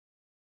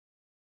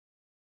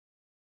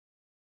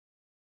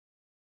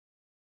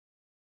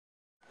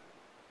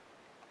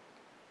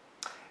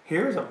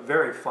Here's a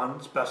very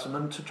fun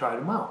specimen to try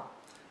to mount.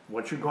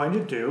 What you're going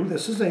to do,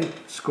 this is a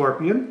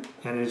scorpion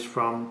and is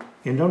from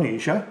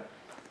Indonesia.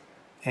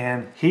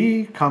 And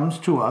he comes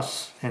to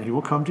us, and he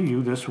will come to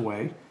you this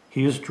way.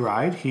 He is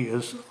dried, he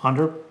is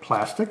under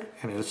plastic,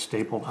 and it is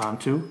stapled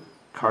onto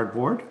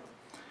cardboard.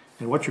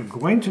 And what you're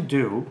going to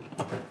do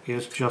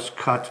is just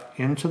cut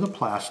into the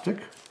plastic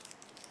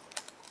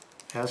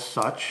as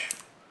such.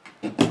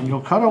 And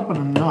you'll cut open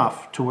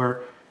enough to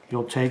where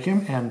you'll take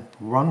him and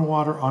run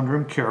water under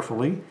him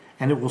carefully,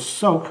 and it will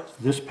soak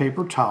this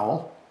paper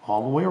towel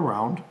all the way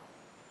around.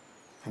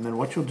 And then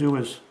what you'll do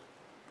is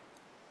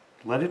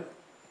let it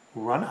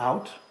run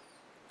out.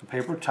 The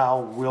paper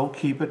towel will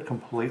keep it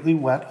completely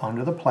wet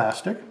under the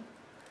plastic.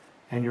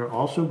 And you're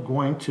also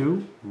going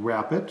to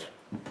wrap it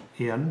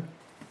in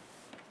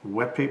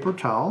wet paper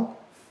towel,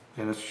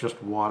 and it's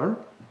just water.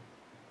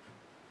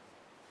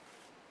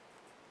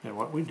 And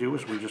what we do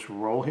is we just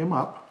roll him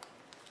up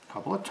a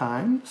couple of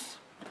times,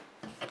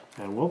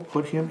 and we'll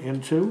put him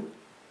into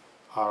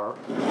our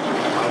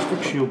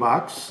plastic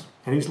shoebox.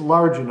 And he's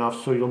large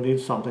enough so you'll need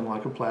something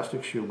like a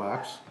plastic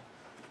shoebox.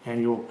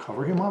 And you'll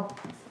cover him up.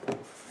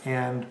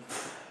 And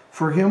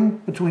for him,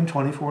 between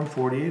 24 and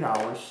 48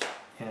 hours,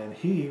 and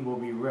he will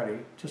be ready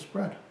to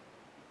spread.